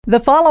The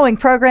following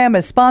program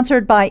is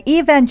sponsored by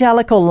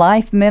Evangelical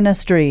Life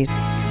Ministries.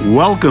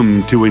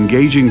 Welcome to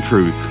Engaging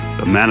Truth,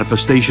 the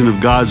manifestation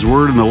of God's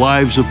Word in the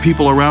lives of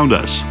people around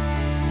us.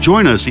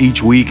 Join us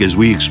each week as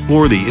we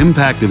explore the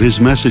impact of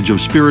His message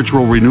of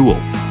spiritual renewal.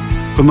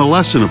 From the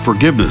lesson of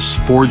forgiveness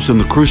forged in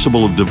the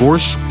crucible of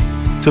divorce,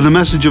 to the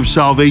message of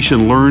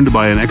salvation learned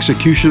by an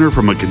executioner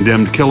from a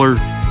condemned killer,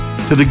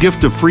 to the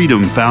gift of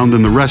freedom found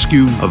in the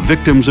rescue of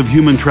victims of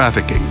human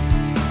trafficking.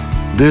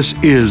 This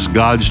is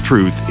God's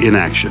Truth in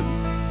action.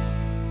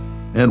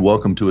 And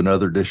welcome to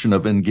another edition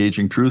of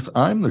Engaging Truth.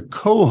 I'm the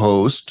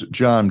co-host,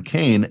 John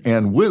Cain,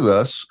 and with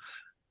us,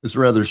 it's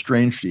rather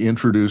strange to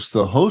introduce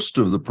the host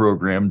of the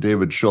program,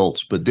 David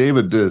Schultz, but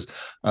David is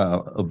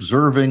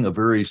observing a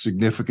very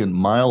significant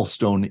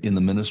milestone in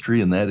the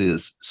ministry, and that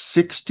is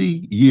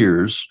 60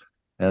 years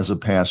as a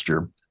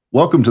pastor.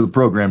 Welcome to the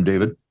program,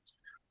 David.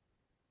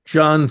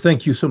 John,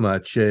 thank you so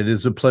much. It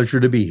is a pleasure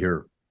to be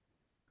here.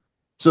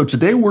 So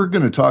today we're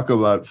going to talk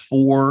about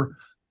four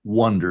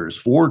wonders,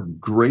 four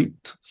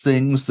great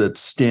things that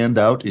stand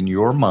out in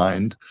your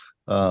mind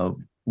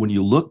when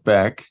you look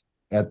back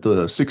at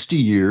the 60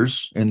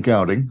 years and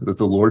counting that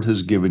the Lord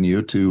has given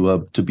you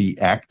to be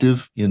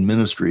active in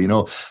ministry. You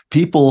know,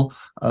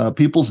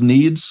 people's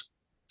needs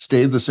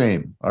stay the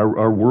same.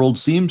 Our world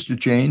seems to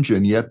change,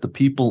 and yet the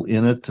people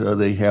in it,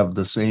 they have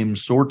the same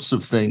sorts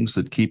of things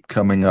that keep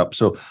coming up.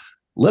 So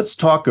let's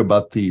talk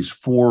about these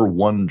four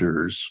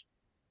wonders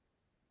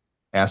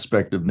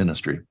aspect of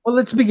ministry. Well,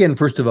 let's begin,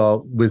 first of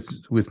all,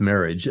 with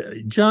marriage.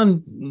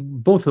 John,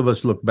 both of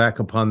us look back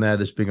upon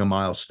that as being a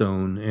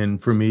milestone.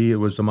 And for me, it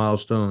was a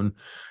milestone.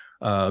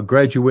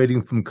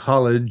 Graduating from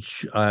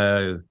college,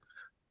 I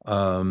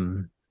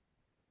learned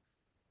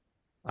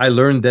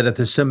that at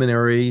the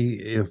seminary,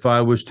 if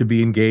I was to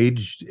be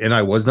engaged, and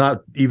I was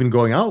not even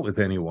going out with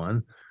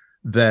anyone,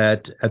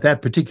 that at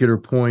that particular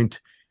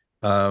point,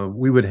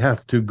 we would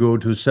have to go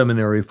to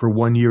seminary for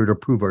 1 year to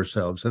prove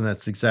ourselves, and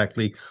that's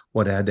exactly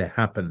what had to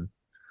happen.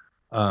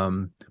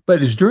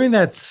 But it's during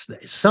that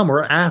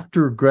summer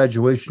after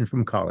graduation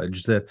from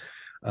college that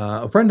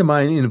a friend of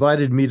mine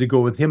invited me to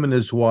go with him and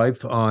his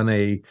wife on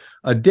a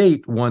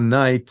date one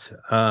night,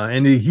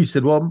 and he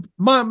said, "Well,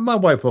 my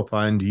wife will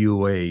find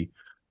you a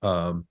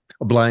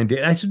blind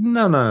date." I said,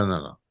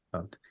 No.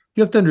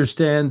 You have to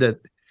understand that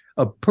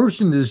a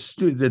person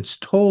that's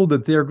told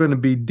that they're going to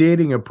be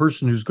dating a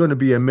person who's going to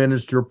be a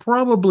minister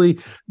probably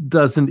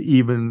doesn't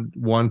even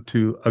want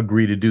to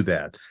agree to do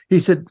that.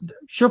 He said,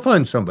 "She'll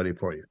find somebody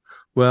for you."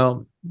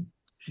 Well,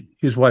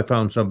 his wife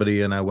found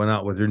somebody, and I went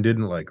out with her and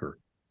didn't like her.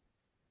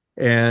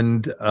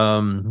 And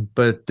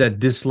but that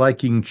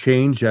disliking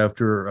changed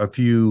after a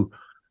few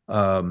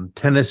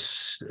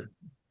tennis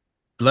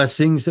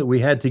blessings that we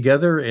had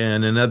together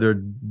and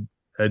another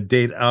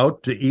date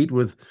out to eat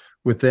with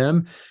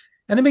them.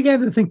 And I began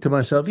to think to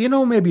myself,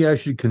 maybe I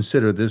should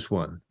consider this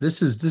one.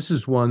 This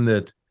is one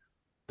that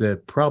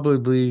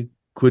probably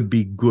could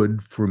be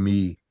good for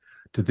me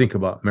to think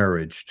about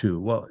marriage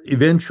too. Well,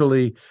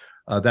 eventually,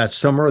 that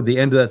summer, the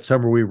end of that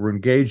summer, we were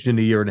engaged, and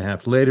a year and a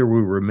half later,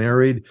 we were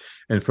married.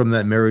 And from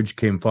that marriage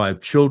came 5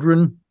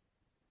 children.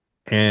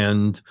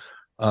 And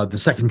the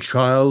second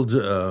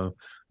child,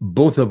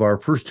 both of our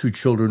first 2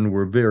 children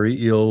were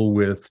very ill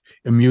with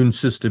immune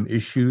system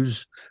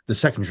issues. The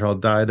second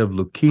child died of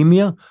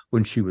leukemia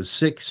when she was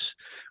 6,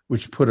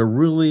 which put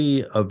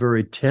a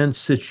very tense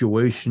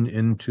situation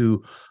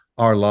into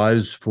our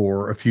lives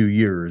for a few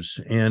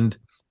years.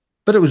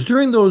 But it was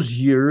during those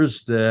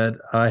years that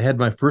I had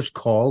my first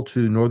call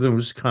to northern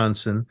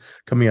Wisconsin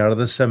coming out of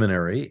the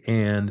seminary.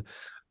 And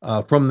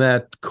from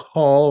that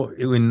call,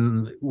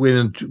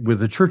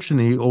 with a church in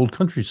the old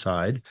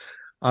countryside,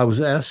 I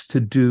was asked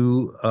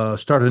to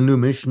start a new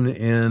mission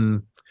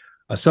in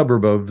a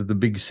suburb of the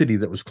big city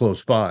that was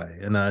close by.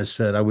 And I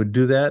said I would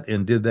do that,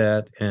 and did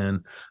that.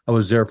 And I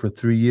was there for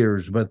 3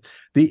 years. But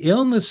the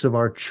illness of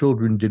our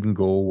children didn't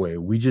go away.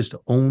 We just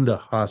owned a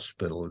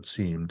hospital, it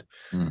seemed.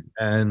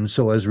 And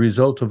so as a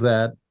result of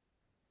that,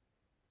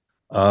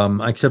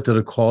 I accepted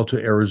a call to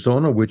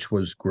Arizona, which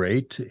was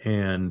great.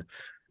 And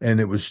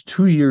it was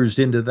 2 years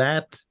into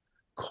that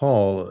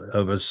call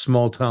of a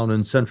small town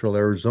in central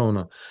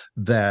Arizona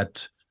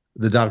that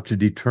the doctor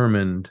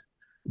determined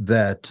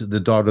that the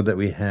daughter that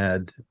we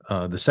had,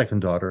 the second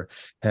daughter,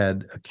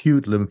 had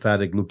acute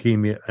lymphatic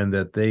leukemia, and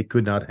that they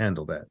could not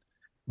handle that.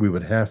 We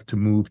would have to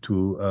move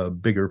to a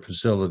bigger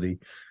facility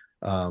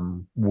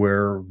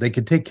where they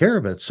could take care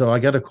of it. So I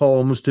got a call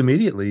almost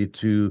immediately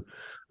to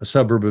a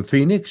suburb of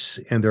Phoenix,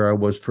 and there I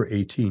was for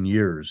 18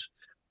 years.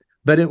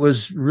 But it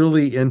was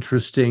really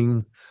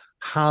interesting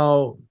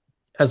how,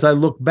 as I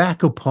look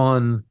back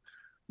upon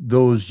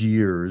those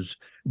years,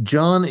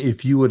 John,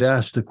 if you would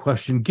ask the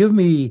question, give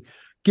me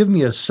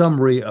a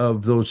summary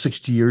of those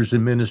 60 years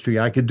in ministry,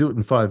 I could do it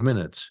in 5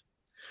 minutes,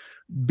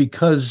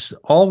 because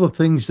all the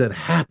things that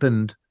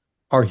happened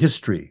are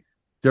history,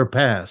 they're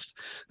past.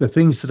 The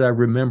things that I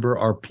remember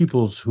are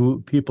people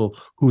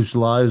whose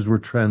lives were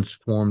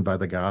transformed by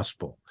the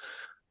gospel,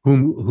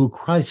 who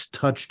Christ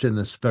touched in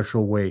a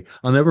special way.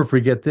 I'll never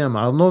forget them.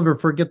 I'll never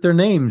forget their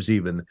names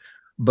even.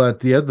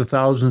 but the other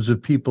thousands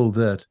of people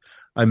that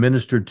I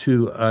ministered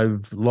to,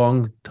 I've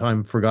long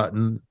time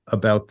forgotten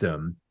about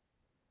them.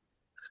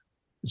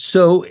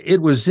 So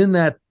it was in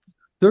that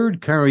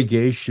third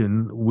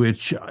congregation,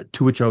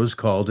 to which I was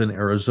called in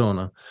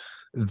Arizona,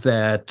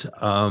 that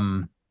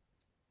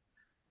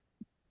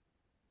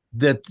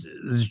that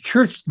the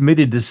church made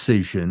a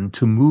decision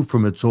to move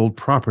from its old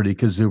property,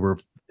 because they were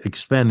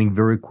expanding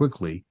very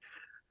quickly,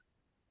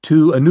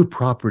 to a new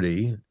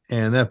property.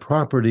 And that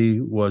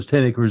property was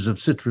 10 acres of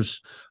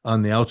citrus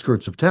on the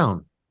outskirts of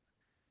town.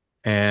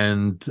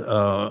 And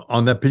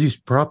on that piece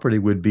of property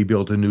would be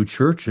built a new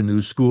church, a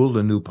new school,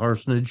 a new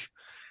parsonage.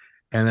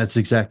 And that's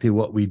exactly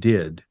what we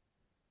did.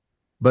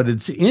 But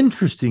it's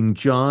interesting,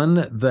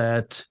 John,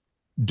 that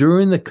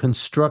during the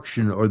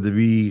construction, or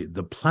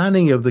the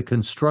planning of the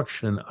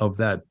construction of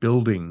that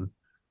building,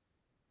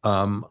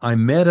 I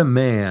met a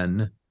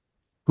man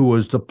who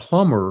was the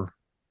plumber.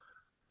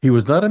 He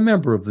was not a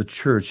member of the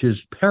church.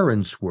 His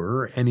parents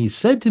were. And he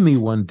said to me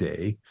one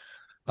day,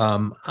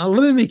 let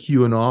me make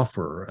you an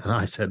offer. And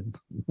I said,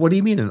 what do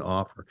you mean an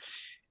offer?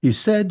 He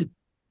said,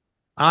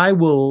 I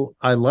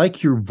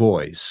like your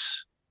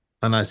voice.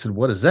 And I said,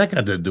 what has that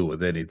got to do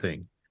with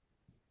anything?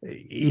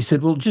 He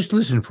said, well, just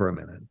listen for a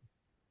minute.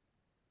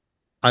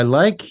 I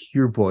like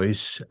your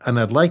voice, and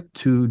I'd like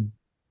to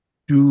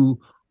do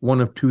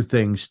one of two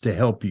things to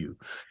help you.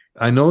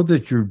 I know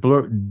that you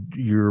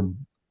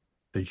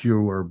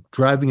are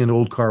driving an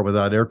old car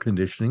without air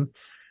conditioning,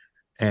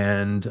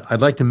 and I'd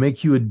like to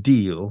make you a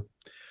deal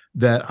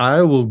that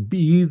I will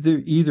be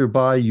either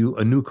buy you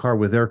a new car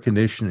with air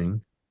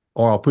conditioning,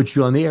 or I'll put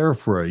you on the air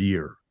for a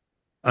year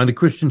on a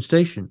Christian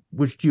station.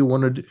 Which do you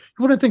want to do? You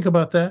want to think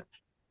about that?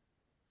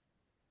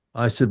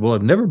 I said, well,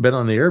 I've never been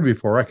on the air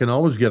before. I can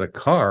always get a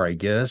car, I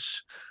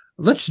guess.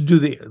 Let's do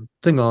the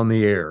thing on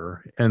the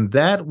air. And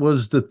that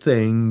was the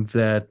thing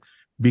that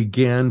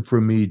began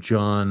for me,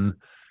 John,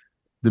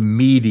 the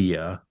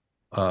media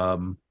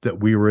that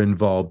we were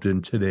involved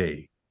in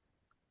today.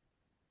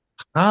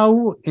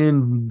 How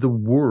in the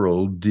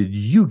world did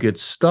you get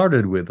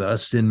started with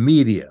us in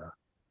media?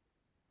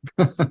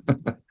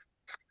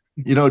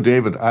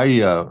 David,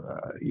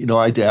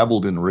 I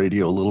dabbled in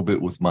radio a little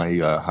bit with my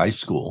high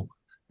school,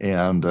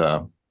 and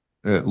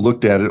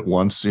looked at it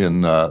once they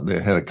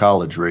had a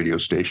college radio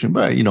station,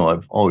 but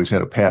I've always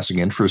had a passing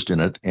interest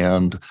in it.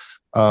 And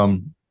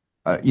I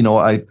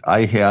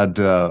had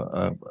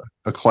a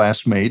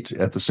classmate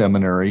at the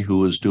seminary who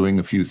was doing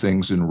a few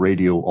things in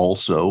radio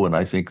also, and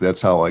I think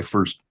that's how I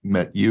first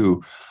met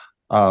you.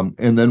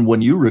 And then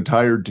when you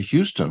retired to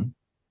Houston,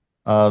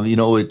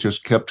 it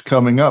just kept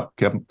coming up,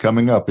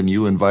 and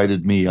you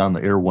invited me on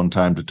the air one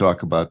time to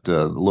talk about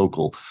the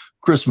local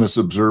Christmas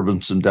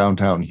observance in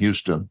downtown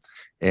Houston.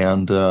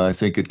 And I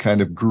think it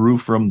kind of grew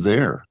from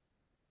there.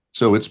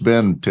 So it's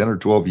been 10 or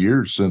 12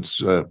 years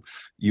since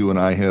you and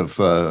I have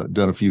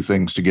done a few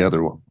things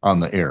together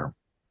on the air.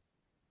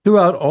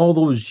 Throughout all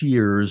those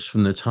years,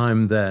 from the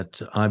time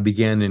that I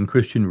began in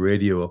Christian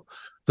radio,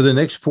 for the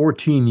next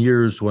 14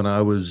 years, when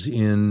I was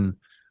in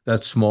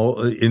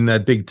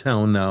that big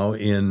town now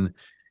in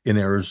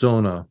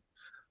Arizona,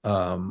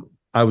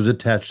 I was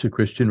attached to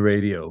Christian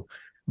radio.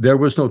 There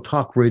was no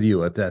talk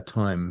radio at that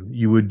time.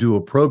 You would do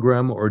a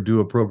program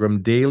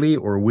daily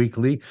or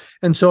weekly.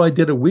 And so I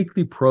did a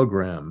weekly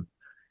program.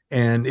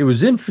 And it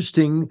was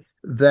interesting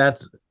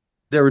that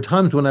there were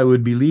times when I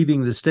would be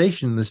leaving the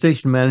station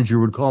manager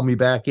would call me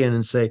back in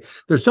and say,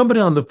 there's somebody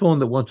on the phone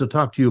that wants to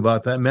talk to you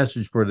about that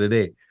message for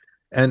today.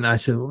 And I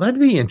said, well, that'd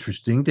be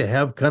interesting to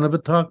have kind of a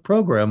talk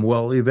program.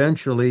 Well,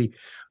 eventually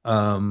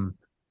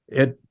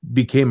it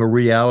became a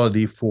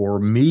reality for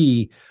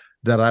me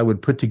that I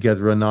would put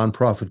together a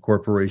nonprofit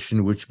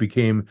corporation, which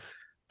became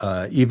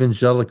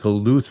Evangelical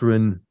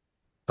Lutheran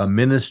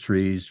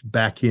Ministries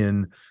back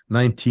in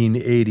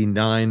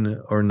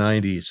 1989 or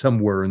 90,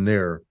 somewhere in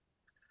there.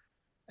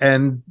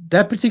 And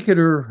that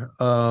particular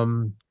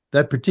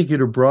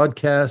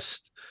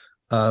broadcast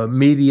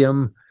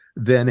medium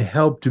then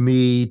helped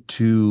me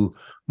to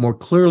more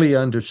clearly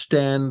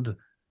understand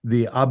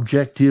the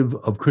objective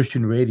of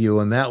Christian radio,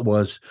 and that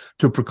was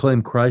to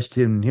proclaim Christ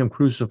and Him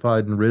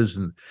crucified and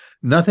risen.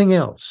 Nothing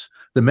else.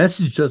 The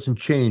message doesn't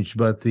change,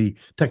 but the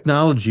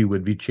technology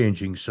would be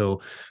changing.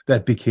 So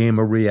that became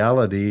a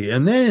reality.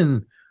 And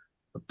then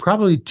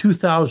probably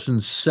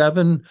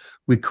 2007,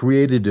 we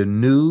created a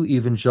new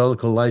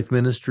Evangelical Life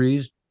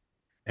Ministries,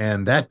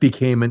 and that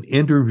became a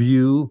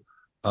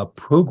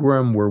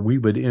program where we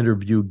would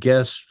interview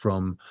guests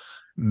from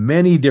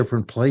many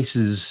different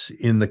places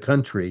in the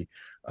country.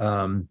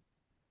 And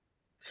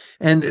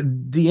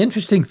the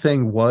interesting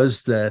thing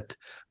was that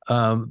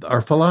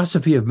our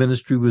philosophy of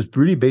ministry was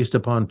really based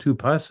upon two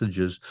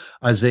passages.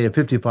 Isaiah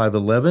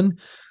 55:11,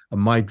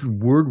 my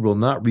word will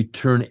not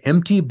return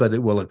empty, but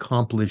it will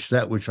accomplish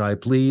that which I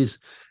please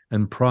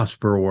and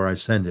prosper where I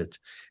send it.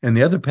 And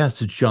the other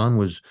passage, John,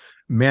 was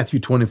Matthew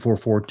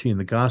 24:14,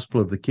 the gospel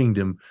of the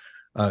kingdom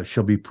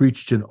shall be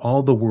preached in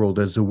all the world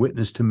as a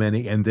witness to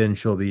many, and then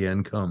shall the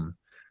end come.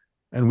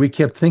 And we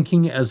kept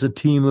thinking as a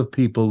team of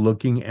people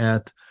looking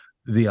at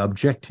the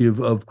objective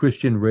of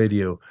Christian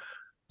radio.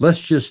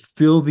 Let's just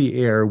fill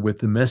the air with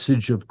the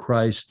message of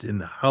Christ,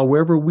 and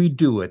however we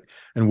do it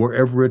and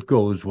wherever it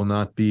goes will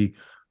not be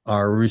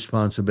our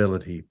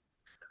responsibility.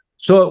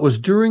 So it was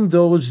during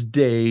those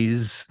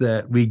days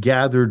that we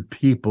gathered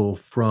people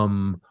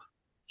from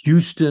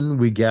Houston.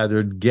 We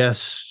gathered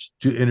guests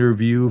to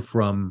interview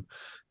from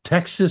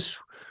Texas.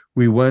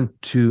 We went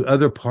to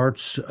other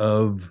parts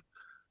of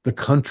the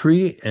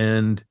country,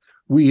 and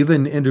we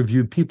even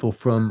interviewed people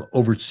from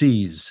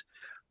overseas.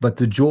 But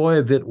the joy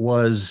of it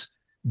was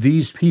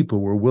these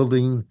people were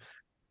willing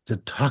to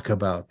talk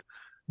about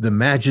the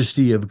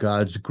majesty of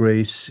God's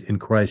grace in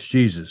Christ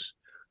Jesus,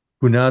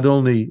 who not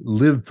only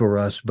lived for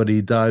us, but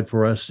he died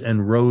for us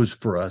and rose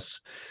for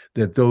us,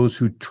 that those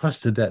who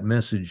trusted that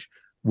message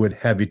would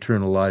have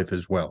eternal life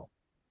as well.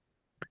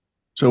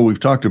 So we've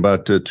talked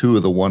about two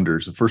of the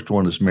wonders. The first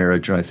one is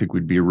marriage, and I think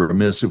we'd be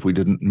remiss if we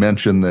didn't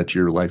mention that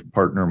your life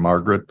partner,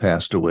 Margaret,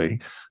 passed away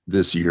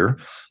this year.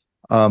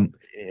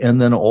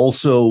 And then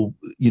also,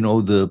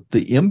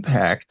 the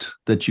impact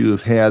that you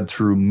have had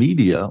through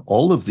media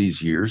all of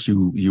these years.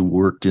 You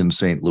worked in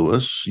St.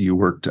 Louis. You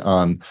worked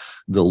on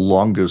the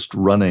longest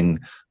running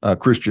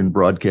Christian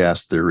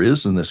broadcast there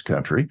is in this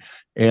country.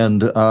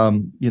 And,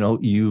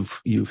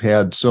 you've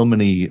had so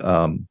many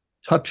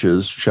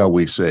touches, shall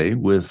we say,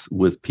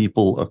 with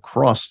people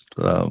across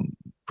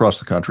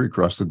the country,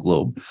 across the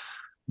globe,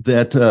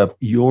 that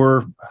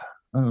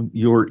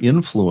your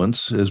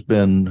influence has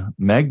been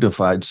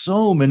magnified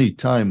so many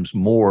times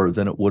more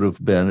than it would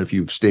have been if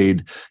you've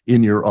stayed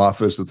in your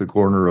office at the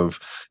corner of,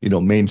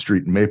 Main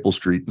Street and Maple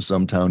Street in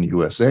some town,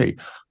 USA.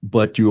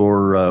 But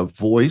your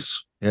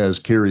voice has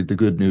carried the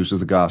good news of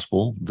the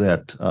gospel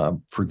that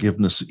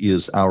forgiveness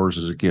is ours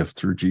as a gift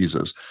through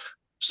Jesus.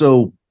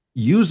 So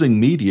using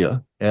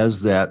media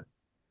as that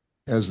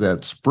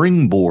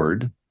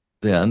springboard,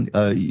 then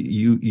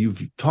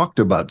you've talked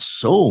about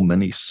so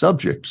many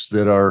subjects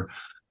that are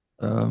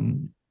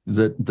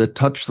that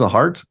touch the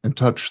heart and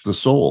touch the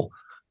soul.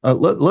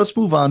 Let's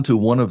move on to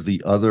one of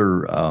the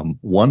other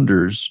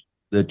wonders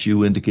that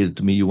you indicated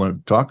to me you wanted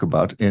to talk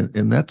about,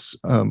 and that's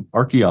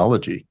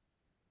archaeology.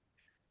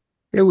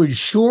 It was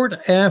shortly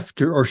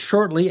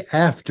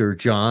after,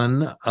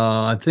 John.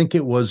 I think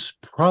it was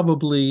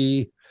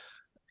probably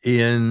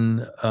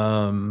in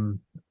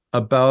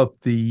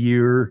about the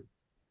year,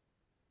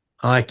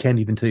 I can't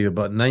even tell you,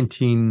 about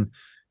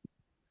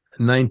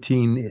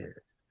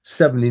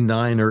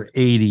 1979 or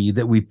 80,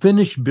 that we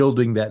finished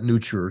building that new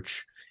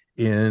church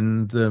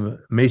in the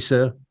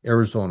Mesa,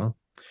 Arizona.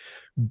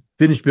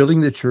 Finished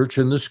building the church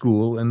and the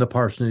school and the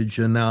parsonage,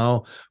 and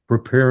now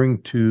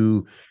preparing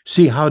to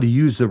see how to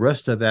use the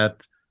rest of that,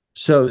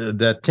 so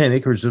that 10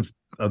 acres of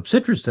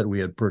citrus that we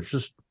had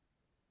purchased.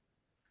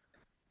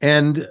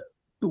 And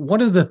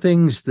one of the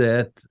things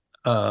that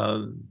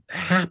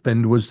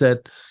happened was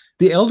that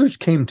the elders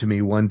came to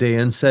me one day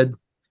and said,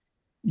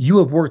 "You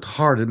have worked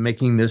hard at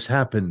making this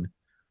happen.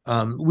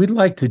 We'd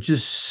like to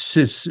just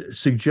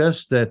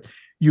suggest that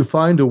you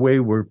find a way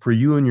for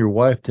you and your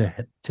wife to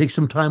take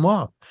some time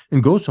off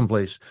and go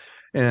someplace."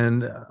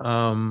 And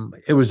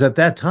it was at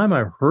that time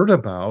I heard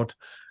about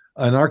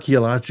an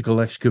archaeological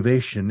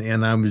excavation,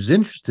 and I was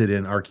interested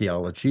in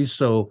archaeology.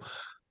 So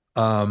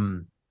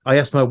I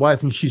asked my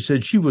wife, and she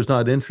said she was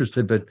not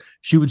interested, but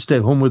she would stay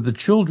home with the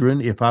children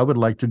if I would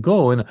like to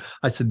go. And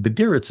I said, "But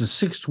dear, it's a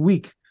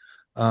 6-week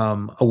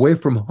away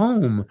from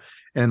home."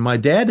 And my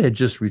dad had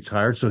just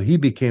retired, so he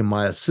became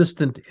my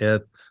assistant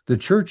at the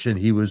church, and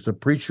he was the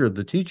preacher,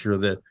 the teacher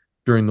that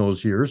during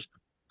those years.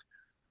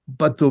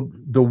 But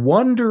the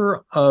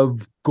wonder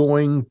of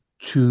going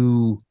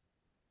to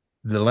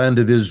the land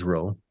of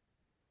Israel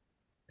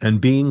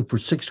and being for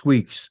 6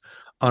 weeks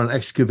on an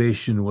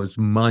excavation was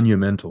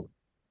monumental.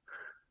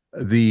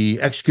 The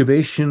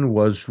excavation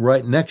was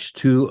right next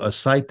to a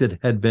site that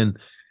had been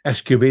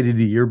excavated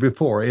the year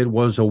before. It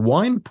was a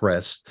wine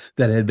press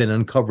that had been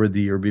uncovered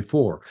the year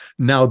before.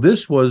 Now,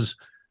 this was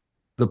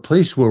the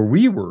place where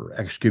we were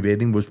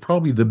excavating, was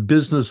probably the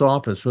business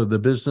office or the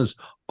business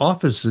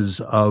offices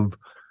of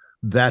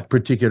that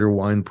particular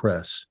wine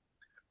press,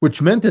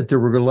 which meant that there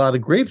were a lot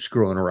of grapes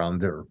growing around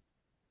there.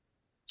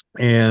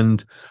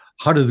 And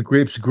how do the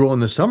grapes grow in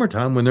the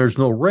summertime when there's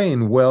no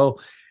rain? Well,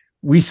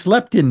 we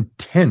slept in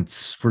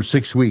tents for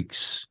 6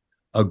 weeks,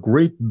 a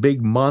great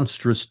big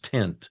monstrous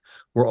tent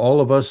where all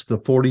of us, the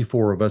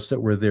 44 of us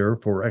that were there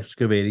for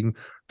excavating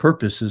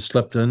purposes,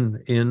 slept in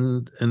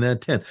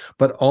that tent.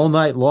 But all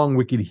night long,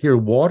 we could hear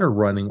water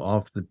running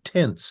off the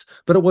tents,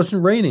 but it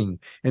wasn't raining.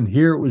 And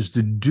here it was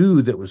the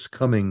dew that was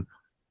coming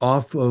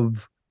off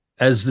of,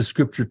 as the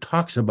scripture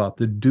talks about,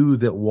 the dew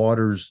that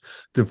waters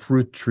the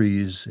fruit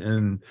trees.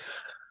 And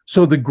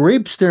so the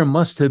grapes there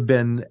must have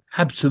been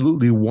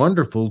absolutely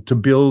wonderful to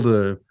build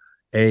a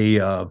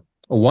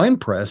wine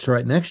press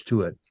right next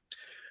to it.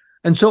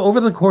 And so over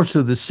the course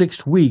of the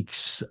 6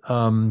 weeks,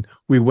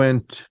 we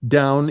went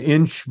down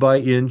inch by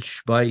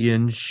inch by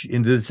inch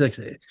into this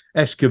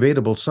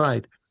excavatable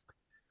site.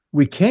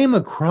 We came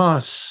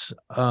across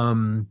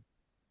a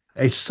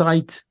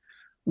site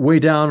way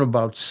down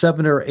about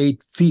 7 or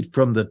 8 feet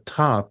from the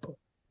top.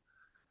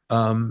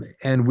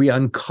 And we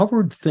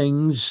uncovered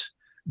things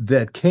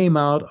that came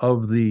out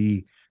of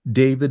the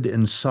David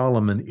and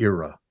Solomon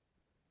era.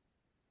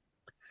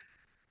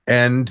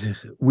 And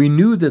we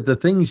knew that the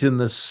things in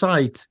the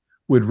site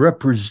would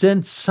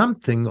represent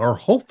something, or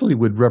hopefully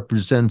would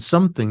represent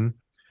something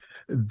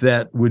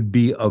that would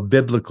be of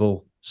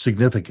biblical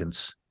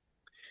significance.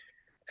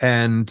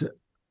 And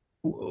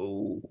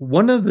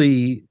one of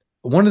the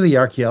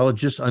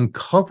archaeologists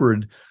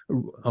uncovered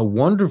a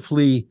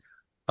wonderfully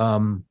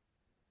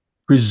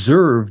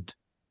preserved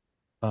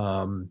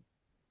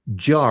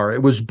jar.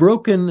 It was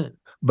broken,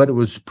 but it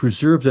was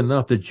preserved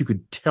enough that you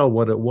could tell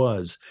what it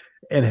was,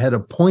 and had a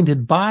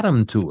pointed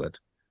bottom to it.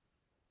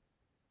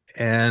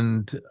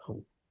 And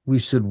we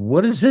said,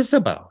 "What is this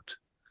about?"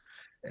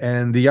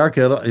 And the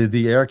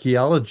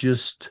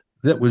archaeologist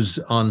that was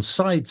on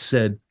site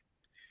said,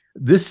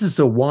 "This is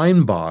a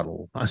wine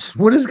bottle." I said,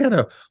 "What has got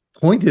a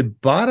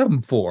pointed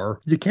bottom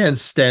for? You can't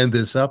stand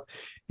this up."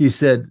 He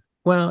said,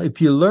 "Well,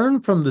 if you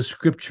learn from the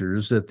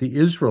scriptures that the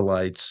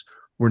Israelites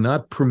were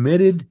not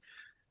permitted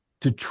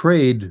to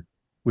trade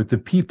with the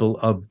people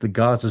of the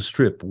Gaza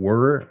Strip,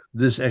 where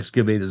this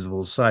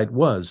excavatable site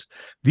was,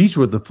 these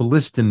were the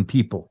Philistine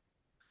people.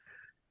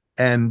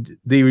 And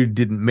they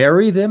didn't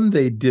marry them,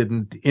 they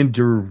didn't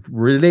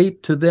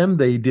interrelate to them,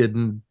 they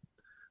didn't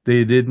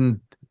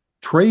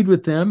trade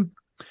with them.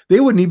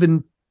 They wouldn't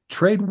even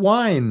trade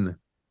wine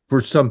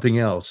for something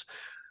else.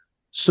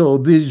 So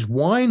these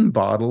wine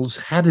bottles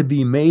had to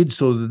be made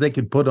so that they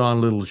could put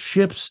on little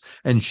ships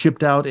and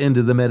shipped out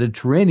into the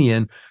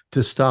Mediterranean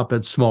to stop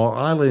at small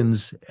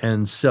islands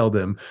and sell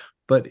them.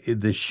 But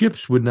the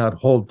ships would not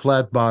hold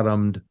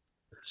flat-bottomed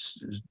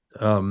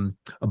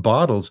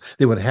bottles.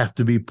 They would have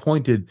to be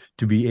pointed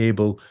to be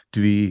able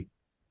to be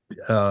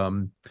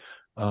so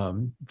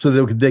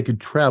they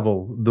could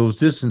travel those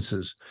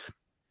distances.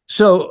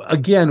 So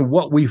again,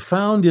 what we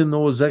found in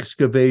those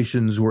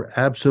excavations were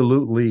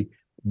absolutely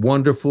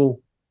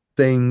wonderful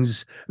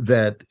things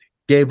that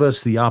gave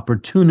us the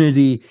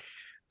opportunity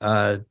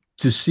to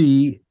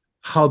see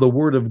how the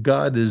Word of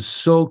God is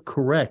so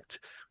correct.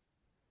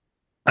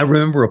 I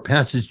remember a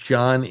passage,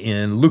 John,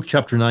 in Luke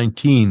chapter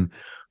 19,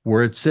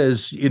 where it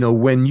says,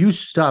 when you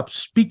stop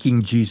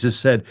speaking, Jesus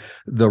said,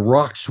 the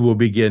rocks will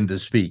begin to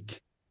speak.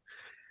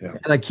 Yeah.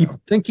 And I keep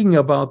thinking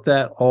about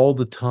that all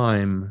the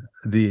time,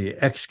 the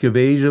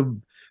excavatable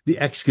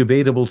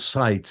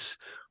sites.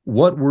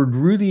 What we're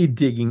really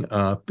digging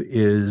up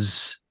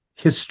is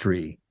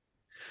history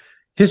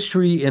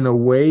in a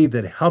way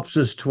that helps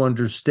us to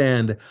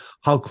understand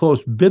how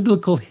close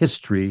biblical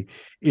history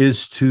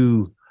is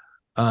to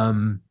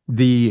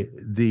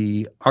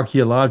the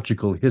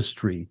archaeological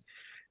history,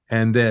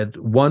 and that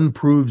one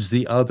proves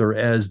the other,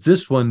 as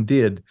this one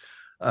did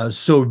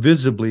so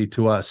visibly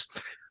to us.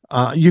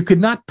 You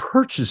could not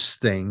purchase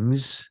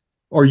things,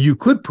 or you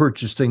could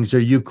purchase things, or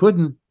you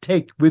couldn't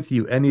take with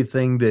you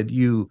anything that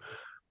you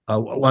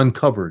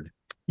uncovered.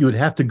 You would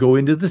have to go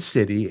into the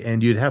city,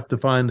 and you'd have to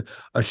find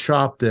a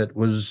shop that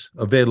was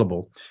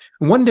available.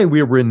 And one day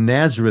we were in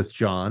Nazareth,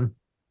 John.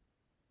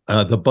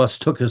 The bus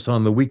took us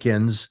on the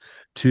weekends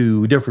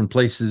to different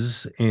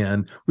places,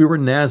 and we were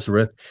in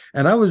Nazareth,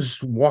 and I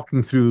was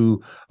walking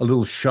through a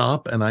little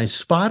shop, and I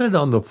spotted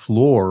on the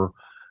floor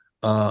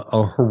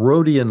a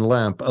Herodian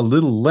lamp, a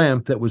little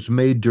lamp that was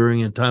made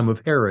during a time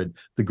of Herod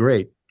the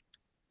Great.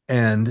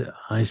 And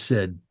I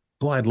said,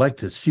 boy, I'd like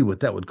to see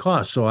what that would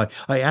cost. So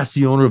I asked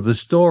the owner of the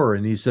store,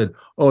 and he said,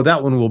 oh,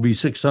 that one will be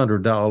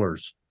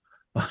 $600.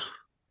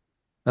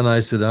 And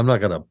I said, I'm not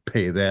going to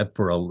pay that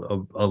for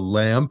a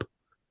lamp,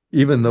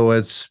 even though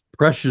it's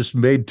precious,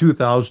 made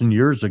 2,000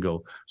 years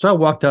ago. So I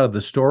walked out of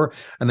the store,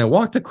 and I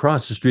walked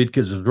across the street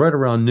because it was right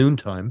around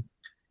noontime,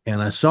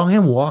 and I saw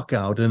him walk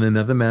out and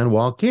another man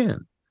walk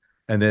in.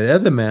 And the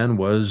other man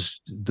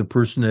was the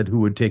person who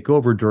would take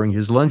over during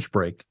his lunch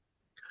break.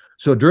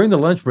 So during the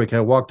lunch break,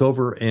 I walked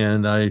over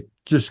and I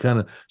just kind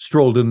of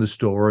strolled in the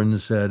store and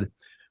said,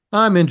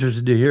 I'm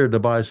interested to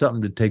buy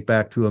something to take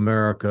back to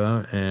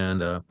America.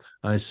 And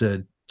I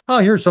said, oh,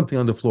 here's something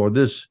on the floor,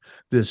 this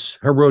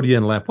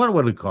Herodian lamp. What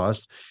would it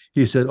cost?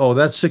 He said, oh,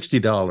 that's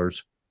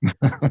 $60.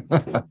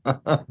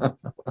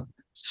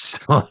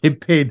 So I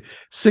paid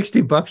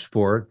 $60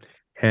 for it,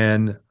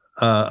 and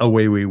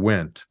away we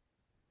went.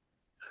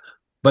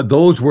 But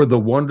those were the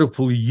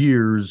wonderful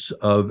years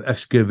of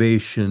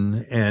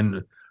excavation,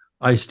 and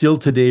I still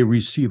today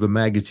receive a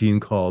magazine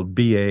called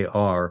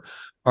BAR,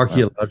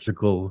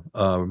 Archaeological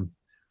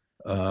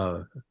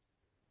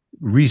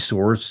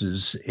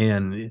Resources.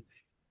 And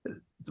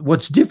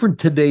what's different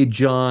today,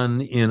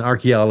 John, in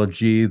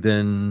archaeology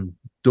than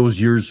those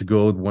years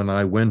ago when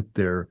I went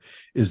there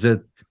is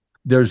that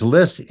there's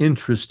less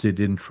interested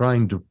in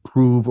trying to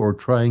prove or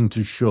trying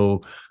to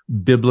show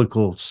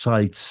biblical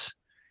sites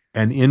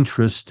and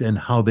interest in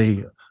how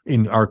they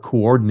are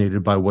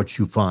coordinated by what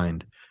you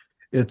find.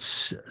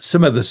 It's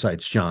some of the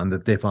sites, John,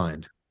 that they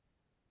find.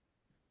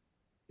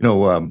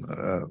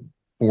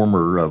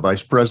 former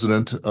vice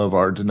president of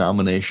our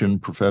denomination,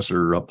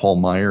 Professor Paul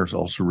Meyer, has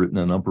also written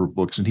a number of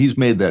books, and he's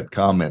made that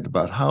comment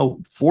about how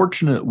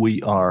fortunate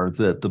we are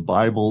that the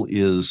Bible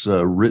is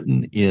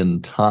written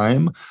in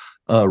time,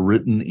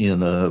 written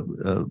in a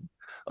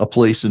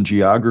place in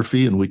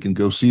geography, and we can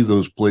go see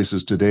those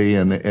places today.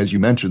 And as you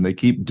mentioned, they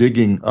keep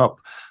digging up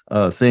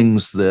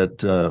things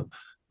that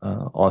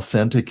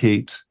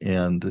authenticate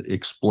and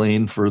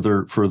explain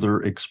further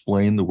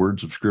explain the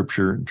words of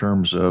Scripture in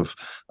terms of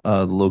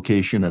the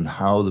location and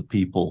how the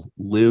people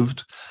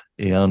lived.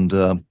 And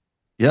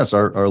yes,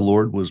 our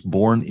Lord was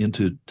born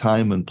into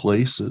time and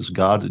place as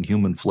God in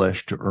human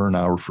flesh to earn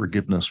our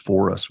forgiveness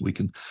for us. We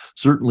can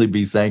certainly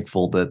be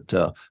thankful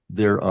that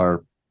there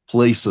are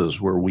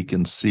places where we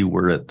can see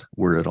where it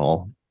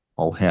all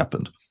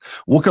happened.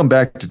 We'll come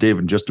back to Dave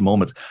in just a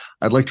moment.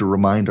 I'd like to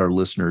remind our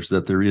listeners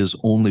that there is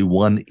only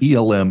one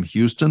ELM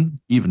Houston,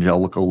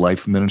 Evangelical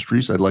Life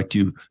Ministries. I'd like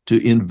you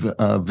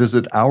to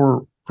visit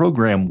our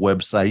program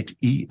website,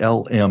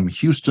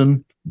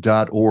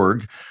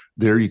 elmhouston.org.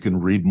 There you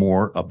can read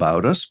more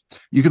about us.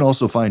 You can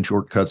also find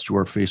shortcuts to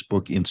our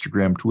Facebook,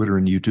 Instagram, Twitter,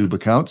 and YouTube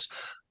accounts.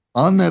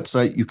 On that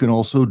site, you can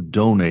also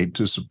donate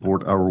to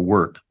support our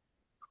work.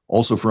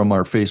 Also, from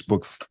our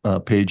Facebook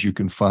page, you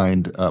can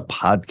find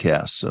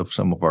podcasts of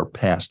some of our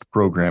past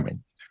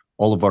programming.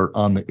 All of our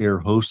on-the-air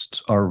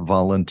hosts are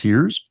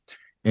volunteers,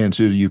 and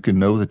so you can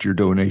know that your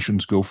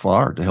donations go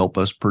far to help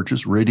us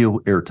purchase radio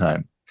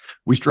airtime.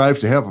 We strive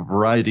to have a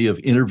variety of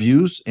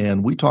interviews,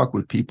 and we talk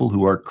with people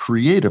who are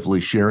creatively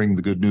sharing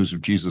the good news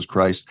of Jesus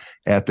Christ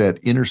at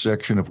that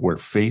intersection of where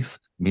faith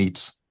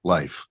meets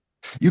life.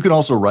 You can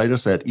also write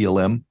us at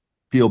ELM,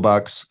 P.O.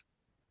 Box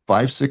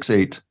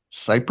 568,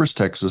 Cypress,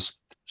 Texas,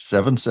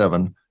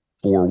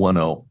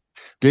 77410.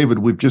 David,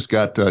 we've just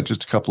got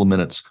just a couple of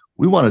minutes.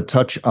 We want to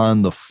touch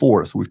on the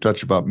fourth. We've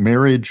touched about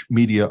marriage,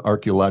 media,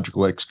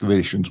 archaeological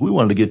excavations. We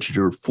wanted to get you to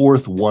your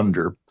fourth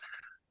wonder,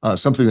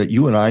 something that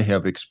you and I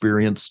have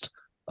experienced,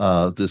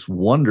 this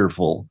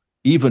wonderful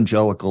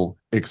evangelical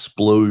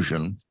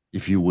explosion,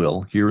 if you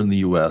will, here in the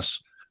U.S.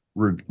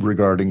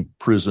 Regarding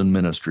prison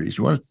ministries.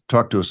 You want to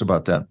talk to us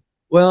about that?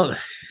 Well,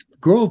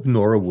 Grove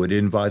Norwood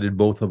invited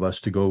both of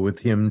us to go with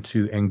him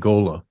to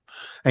Angola.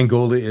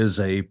 Angola is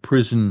a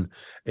prison,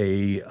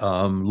 a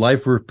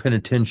lifer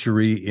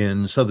penitentiary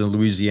in southern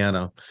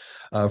Louisiana,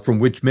 from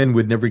which men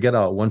would never get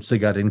out once they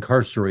got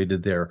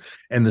incarcerated there.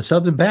 And the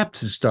Southern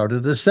Baptists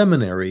started a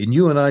seminary, and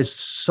you and I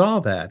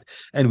saw that,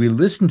 and we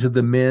listened to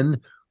the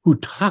men who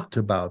talked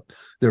about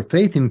their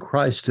faith in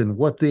Christ and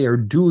what they are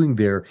doing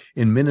there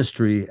in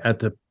ministry at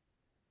the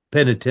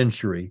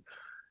penitentiary.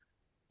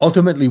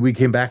 Ultimately, we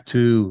came back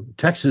to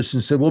Texas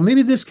and said, well,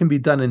 maybe this can be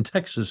done in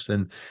Texas.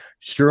 And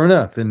sure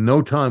enough, in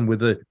no time,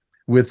 with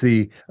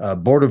the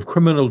Board of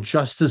Criminal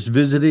Justice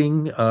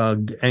visiting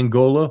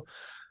Angola,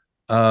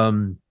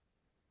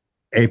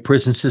 a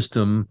prison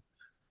system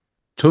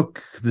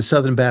took the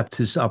Southern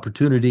Baptist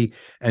opportunity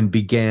and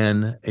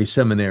began a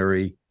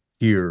seminary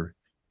here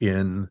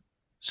in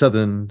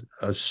southern,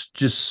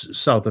 just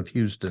south of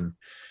Houston.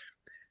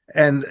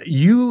 And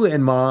you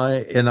and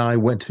I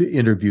went to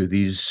interview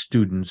these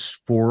students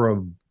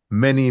for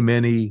many,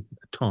 many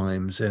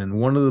times. And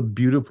one of the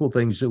beautiful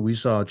things that we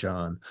saw,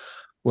 John,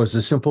 was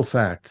the simple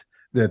fact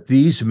that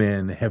these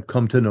men have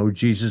come to know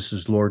Jesus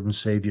as Lord and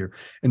Savior.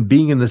 And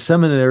being in the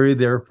seminary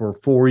there for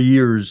 4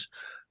 years,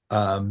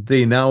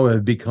 they now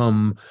have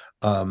become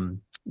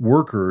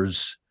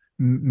workers,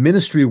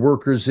 ministry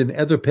workers in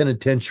other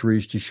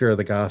penitentiaries to share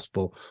the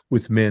gospel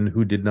with men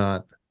who did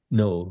not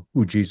know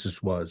who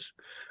Jesus was.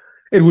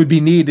 It would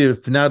be neat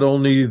if not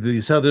only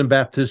the Southern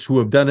Baptists who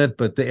have done it,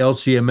 but the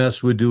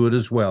LCMS would do it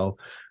as well.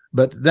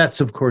 But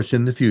that's, of course,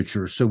 in the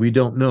future. So we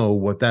don't know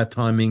what that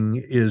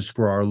timing is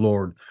for our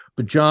Lord.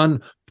 But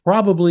John,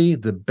 probably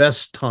the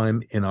best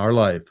time in our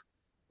life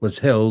was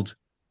held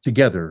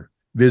together,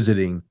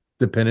 visiting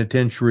the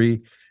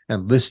penitentiary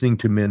and listening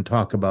to men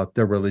talk about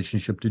their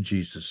relationship to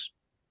Jesus.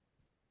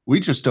 We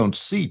just don't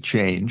see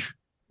change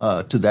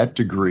to that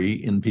degree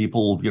in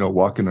people,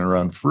 walking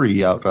around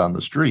free out on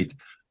the street.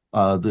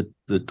 The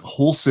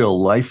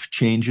wholesale life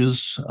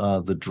changes,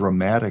 the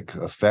dramatic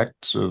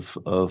effects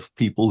of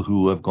people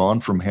who have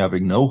gone from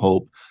having no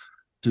hope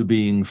to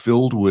being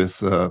filled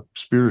with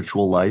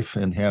spiritual life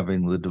and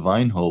having the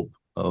divine hope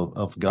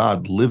of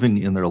God living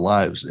in their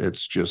lives.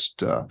 It's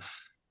just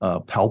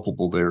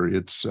palpable there.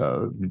 It's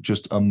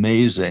just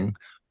amazing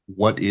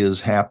what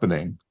is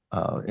happening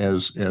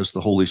as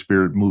the Holy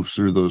Spirit moves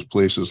through those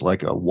places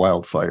like a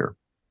wildfire.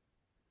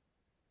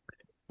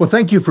 Well,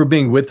 thank you for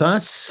being with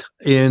us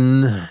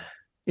in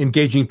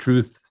Engaging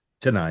Truth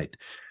tonight.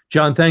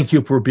 John, thank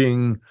you for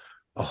being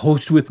a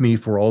host with me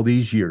for all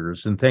these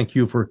years, and thank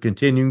you for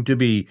continuing to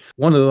be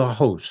one of the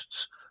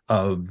hosts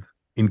of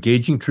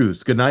Engaging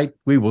Truth. Good night.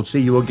 We will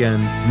see you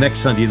again next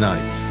Sunday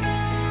night.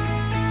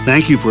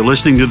 Thank you for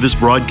listening to this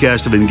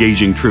broadcast of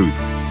Engaging Truth.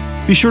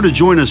 Be sure to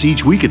join us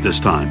each week at this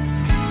time.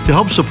 To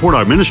help support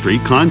our ministry,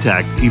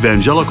 contact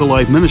Evangelical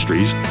Life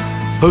Ministries,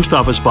 Post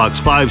Office Box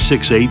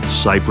 568,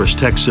 Cypress,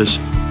 Texas,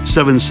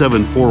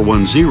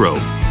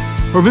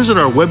 77410, or visit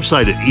our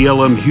website at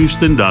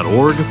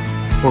elmhouston.org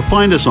or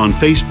find us on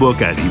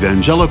Facebook at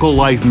Evangelical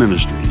Life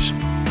Ministries.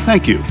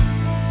 Thank you.